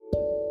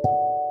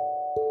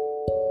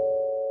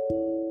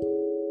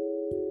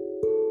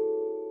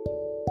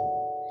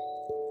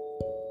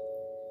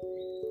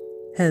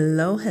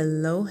Hello,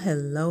 hello,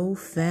 hello,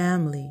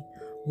 family.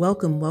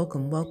 Welcome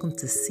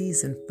to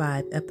season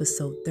 5,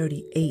 episode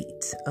 38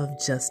 of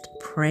Just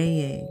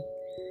Praying.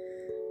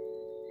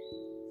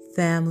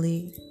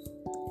 Family,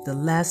 the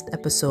last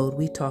episode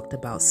we talked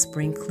about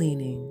spring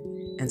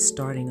cleaning and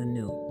starting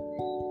anew.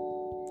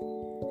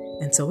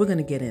 And so we're going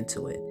to get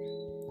into it.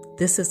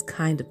 This is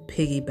kind of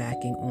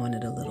piggybacking on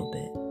it a little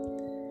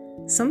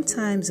bit.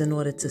 Sometimes in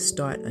order to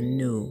start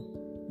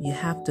anew, you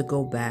have to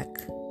go back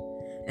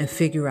and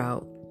figure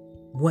out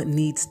what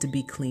needs to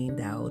be cleaned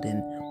out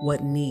and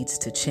what needs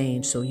to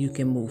change so you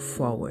can move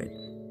forward.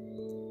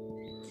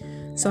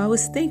 So I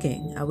was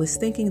thinking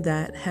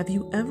that, have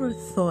you ever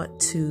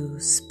thought to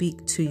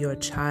speak to your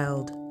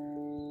child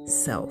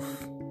self?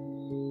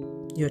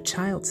 Your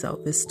child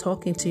self is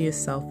talking to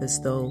yourself as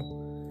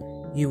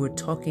though you were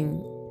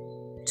talking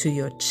to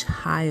your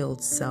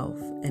child self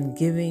and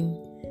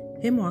giving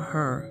him or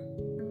her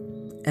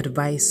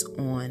advice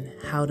on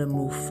how to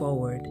move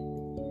forward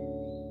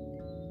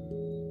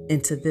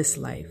into this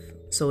life.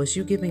 So as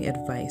you giving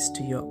advice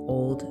to your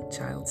old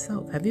child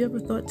self, have you ever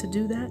thought to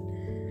do that?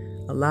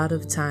 A lot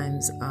of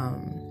times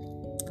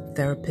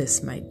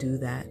therapists might do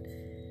that,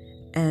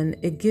 and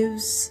it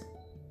gives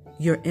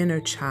your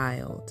inner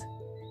child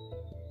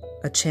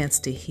a chance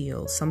to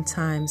heal.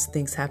 Sometimes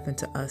things happen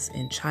to us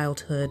in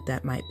childhood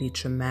that might be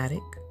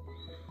traumatic,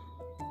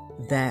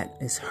 that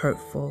is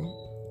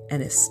hurtful,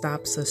 and it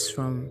stops us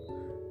from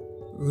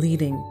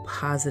leading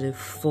positive,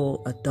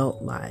 full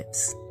adult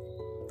lives.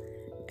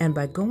 And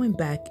by going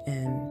back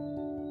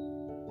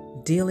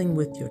and dealing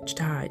with your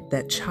child,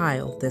 that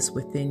child that's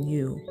within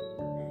you,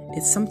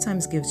 it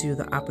sometimes gives you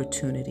the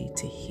opportunity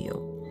to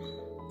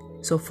heal.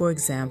 So for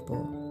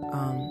example,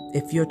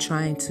 if you're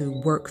trying to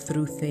work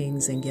through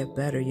things and get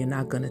better, you're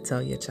not going to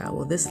tell your child,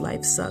 well, this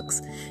life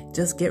sucks.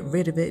 Just get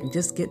rid of it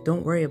and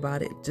don't worry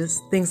about it. Just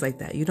things like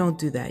that. You don't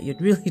do that. You're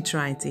really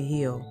trying to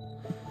heal.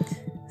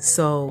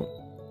 So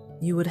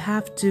you would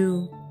have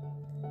to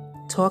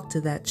talk to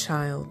that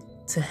child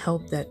to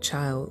help that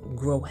child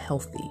grow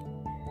healthy.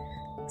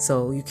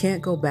 So you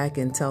can't go back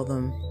and tell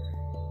them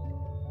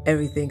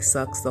everything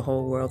sucks, the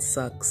whole world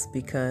sucks,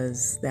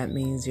 because that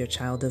means your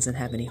child doesn't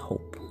have any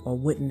hope or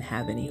wouldn't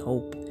have any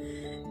hope,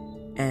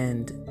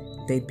 and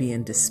they'd be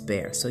in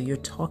despair. So you're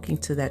talking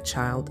to that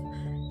child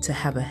to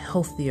have a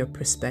healthier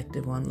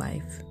perspective on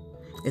life.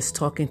 It's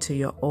talking to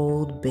your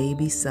old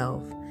baby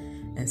self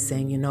and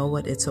saying, you know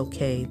what, it's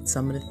okay.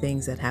 Some of the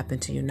things that happen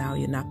to you now,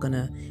 you're not going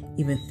to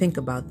even think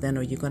about then,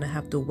 or you're going to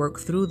have to work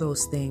through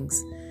those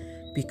things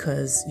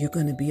because you're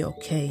going to be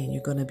okay and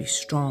you're going to be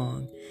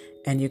strong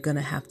and you're going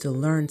to have to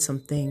learn some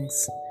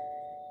things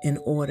in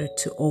order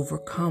to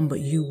overcome,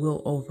 but you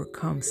will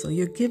overcome. So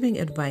you're giving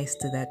advice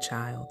to that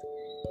child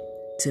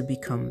to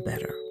become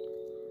better.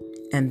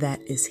 And that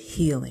is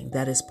healing.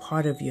 That is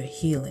part of your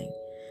healing.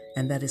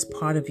 And that is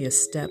part of your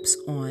steps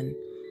on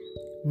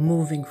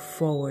moving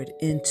forward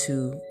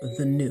into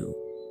the new.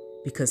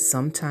 Because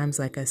sometimes,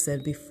 like I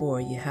said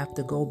before, you have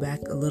to go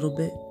back a little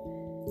bit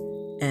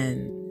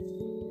and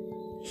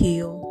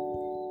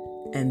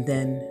heal and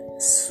then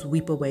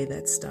sweep away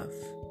that stuff,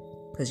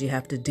 because you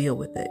have to deal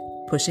with it.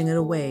 Pushing it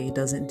away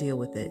doesn't deal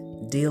with it.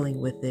 Dealing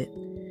with it,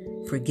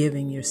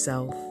 forgiving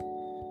yourself,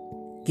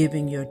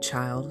 giving your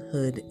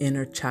childhood,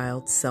 inner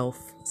child self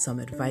some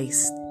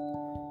advice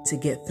to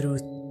get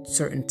through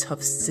certain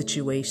tough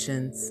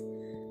situations,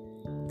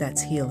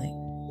 that's healing.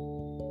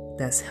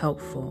 That's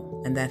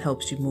helpful, and that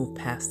helps you move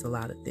past a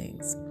lot of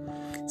things.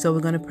 So we're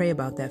going to pray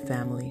about that,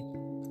 family.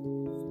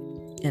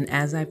 And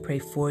as I pray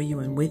for you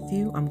and with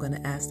you, I'm going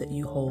to ask that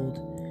you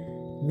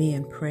hold me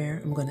in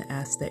prayer. I'm going to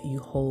ask that you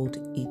hold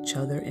each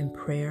other in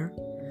prayer.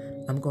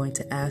 I'm going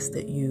to ask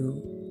that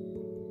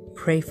you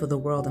pray for the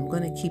world. I'm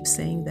going to keep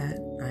saying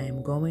that. I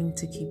am going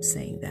to keep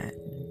saying that.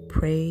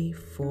 Pray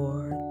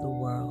for the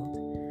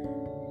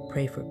world.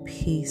 Pray for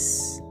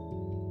peace.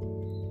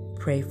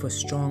 Pray for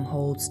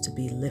strongholds to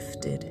be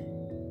lifted.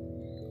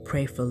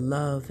 Pray for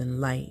love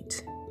and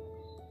light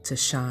to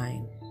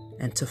shine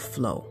and to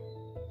flow.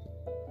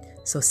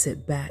 So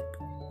sit back,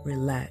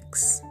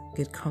 relax,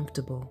 get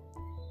comfortable,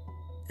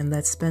 and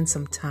let's spend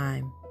some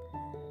time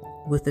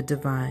with the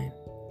divine.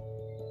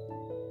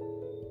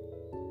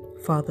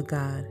 Father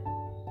God,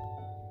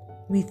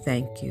 we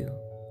thank you.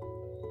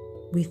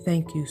 We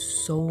thank you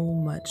so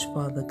much,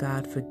 Father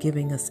God, for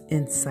giving us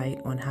insight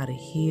on how to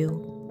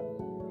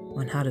heal,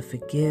 on how to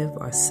forgive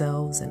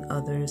ourselves and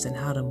others, and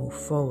how to move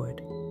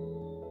forward.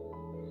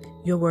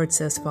 Your word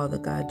says, Father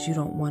God, you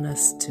don't want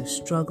us to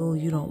struggle.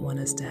 You don't want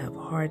us to have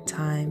hard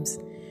times.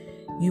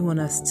 You want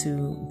us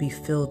to be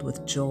filled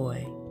with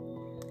joy.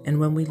 And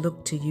when we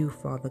look to you,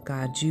 Father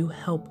God, you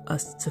help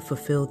us to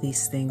fulfill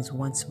these things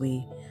once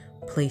we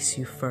place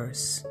you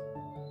first.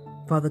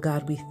 Father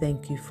God, we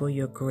thank you for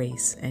your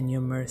grace and your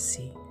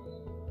mercy.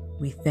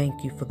 We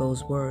thank you for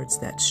those words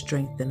that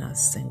strengthen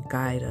us and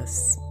guide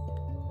us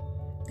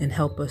and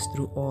help us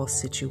through all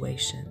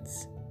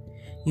situations.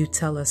 You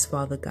tell us,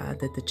 Father God,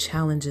 that the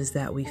challenges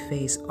that we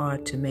face are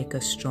to make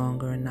us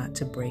stronger and not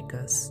to break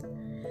us.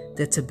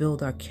 They're to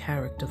build our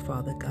character,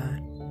 Father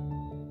God.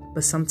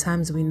 But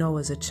sometimes we know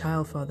as a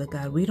child, Father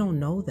God, we don't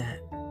know that.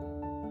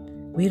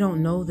 We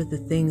don't know that the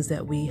things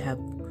that we have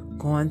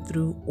gone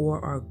through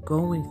or are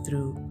going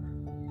through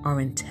are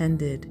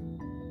intended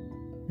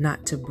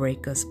not to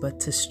break us, but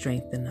to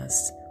strengthen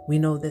us. We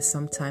know that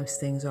sometimes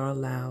things are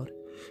allowed,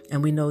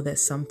 and we know that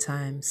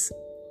sometimes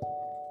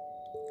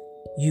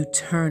you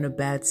turn a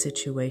bad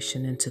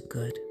situation into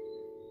good.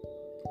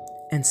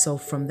 And so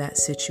from that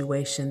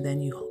situation,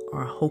 then you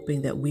are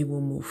hoping that we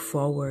will move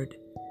forward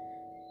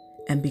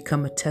and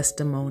become a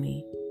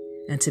testimony,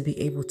 and to be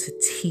able to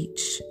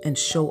teach and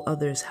show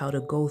others how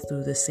to go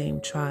through the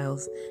same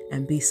trials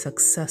and be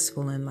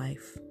successful in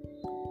life.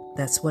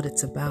 That's what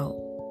it's about.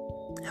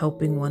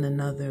 Helping one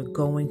another,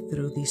 going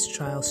through these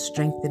trials,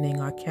 strengthening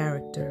our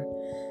character.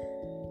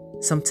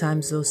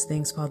 Sometimes those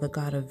things, Father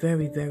God, are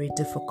very, very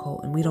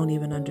difficult, and we don't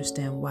even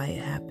understand why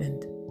it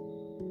happened.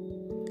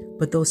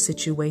 But those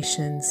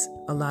situations,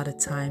 a lot of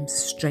times,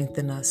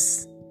 strengthen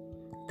us.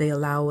 They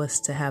allow us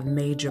to have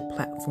major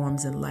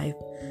platforms in life,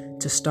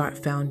 to start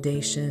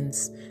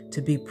foundations,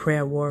 to be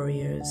prayer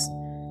warriors,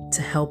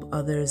 to help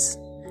others,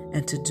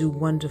 and to do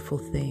wonderful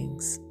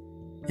things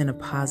in a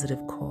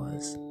positive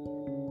cause.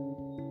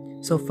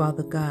 So,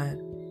 Father God,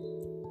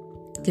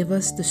 give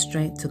us the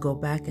strength to go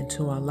back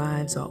into our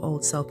lives, our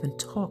old self, and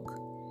talk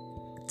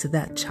to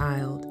that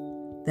child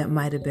that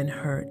might have been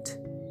hurt,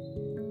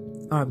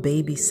 our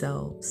baby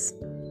selves,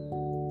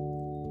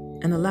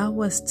 and allow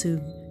us to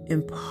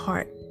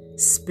impart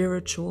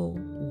spiritual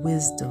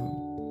wisdom,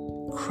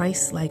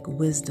 Christ-like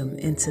wisdom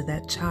into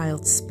that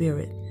child's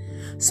spirit,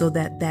 so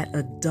that that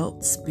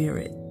adult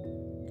spirit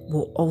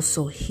will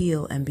also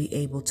heal and be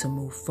able to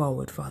move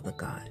forward, Father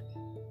God.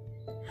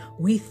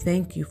 We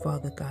thank you,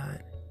 Father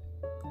God,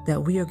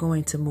 that we are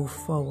going to move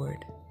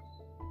forward.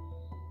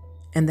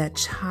 And that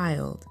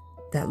child,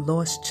 that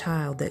lost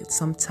child that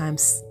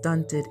sometimes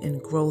stunted in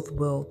growth,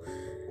 will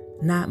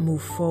not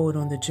move forward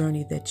on the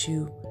journey that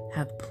you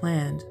have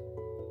planned,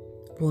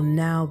 will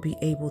now be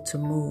able to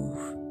move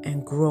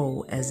and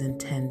grow as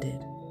intended.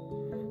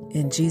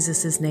 In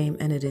Jesus' name,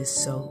 and it is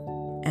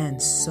so, and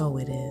so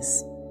it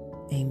is.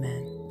 Amen.